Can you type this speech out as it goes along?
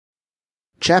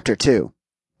Chapter 2.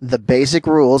 The Basic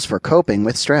Rules for Coping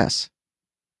with Stress.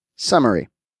 Summary.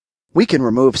 We can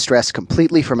remove stress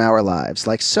completely from our lives,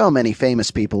 like so many famous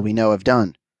people we know have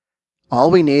done. All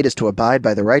we need is to abide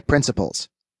by the right principles.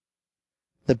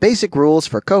 The Basic Rules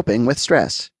for Coping with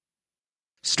Stress.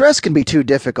 Stress can be too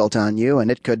difficult on you, and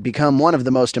it could become one of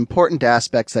the most important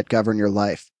aspects that govern your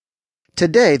life.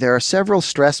 Today, there are several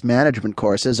stress management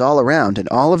courses all around, and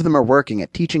all of them are working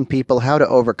at teaching people how to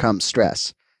overcome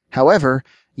stress. However,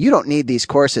 you don't need these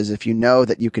courses if you know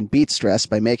that you can beat stress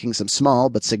by making some small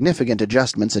but significant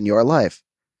adjustments in your life.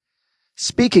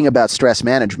 Speaking about stress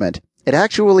management, it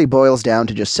actually boils down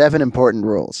to just 7 important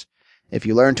rules. If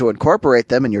you learn to incorporate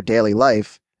them in your daily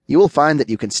life, you will find that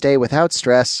you can stay without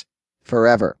stress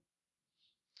forever.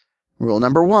 Rule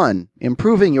number 1,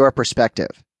 improving your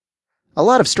perspective. A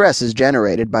lot of stress is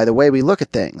generated by the way we look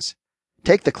at things.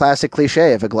 Take the classic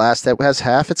cliche of a glass that has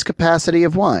half its capacity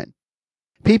of wine.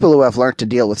 People who have learnt to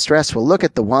deal with stress will look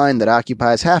at the wine that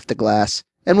occupies half the glass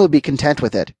and will be content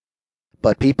with it.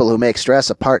 But people who make stress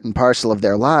a part and parcel of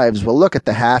their lives will look at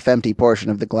the half-empty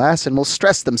portion of the glass and will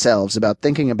stress themselves about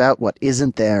thinking about what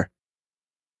isn't there.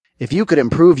 If you could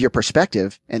improve your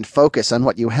perspective and focus on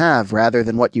what you have rather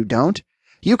than what you don't,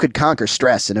 you could conquer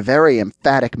stress in a very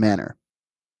emphatic manner.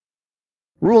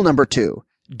 Rule number 2,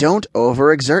 don't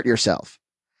overexert yourself.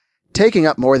 Taking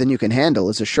up more than you can handle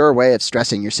is a sure way of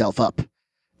stressing yourself up.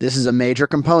 This is a major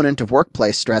component of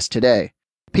workplace stress today.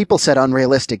 People set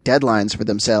unrealistic deadlines for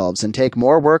themselves and take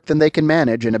more work than they can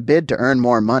manage in a bid to earn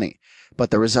more money.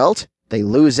 But the result? They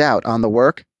lose out on the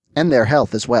work and their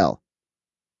health as well.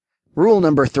 Rule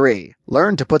number 3,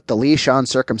 learn to put the leash on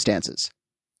circumstances.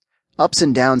 Ups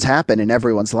and downs happen in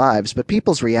everyone's lives, but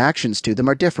people's reactions to them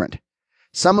are different.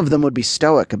 Some of them would be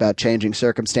stoic about changing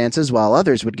circumstances, while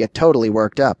others would get totally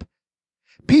worked up.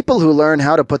 People who learn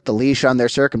how to put the leash on their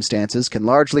circumstances can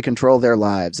largely control their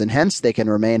lives, and hence they can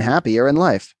remain happier in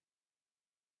life.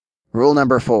 Rule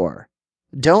number 4,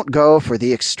 don't go for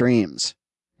the extremes.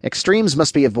 Extremes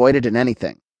must be avoided in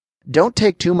anything. Don't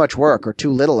take too much work or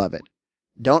too little of it.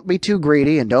 Don't be too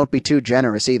greedy and don't be too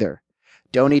generous either.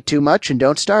 Don't eat too much and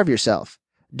don't starve yourself.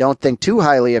 Don't think too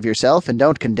highly of yourself and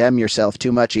don't condemn yourself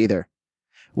too much either.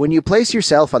 When you place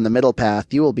yourself on the middle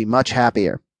path, you will be much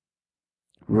happier.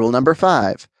 Rule number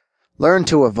 5, learn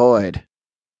to avoid.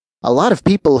 A lot of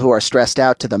people who are stressed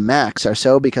out to the max are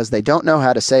so because they don't know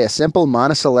how to say a simple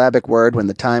monosyllabic word when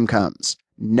the time comes.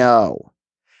 No.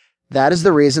 That is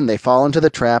the reason they fall into the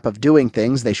trap of doing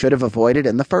things they should have avoided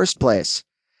in the first place.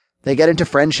 They get into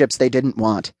friendships they didn't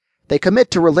want. They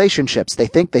commit to relationships they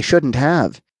think they shouldn't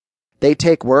have. They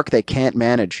take work they can't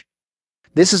manage.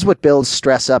 This is what builds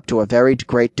stress up to a very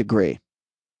great degree.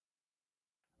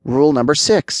 Rule number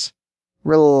 6,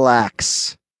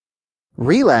 relax.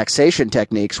 Relaxation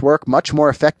techniques work much more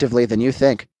effectively than you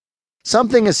think.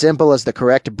 Something as simple as the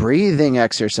correct breathing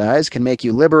exercise can make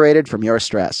you liberated from your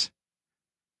stress.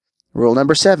 Rule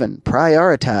number 7,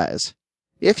 prioritize.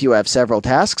 If you have several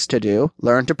tasks to do,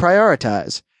 learn to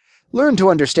prioritize. Learn to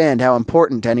understand how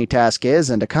important any task is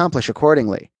and accomplish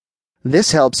accordingly.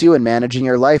 This helps you in managing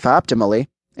your life optimally,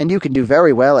 and you can do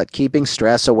very well at keeping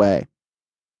stress away.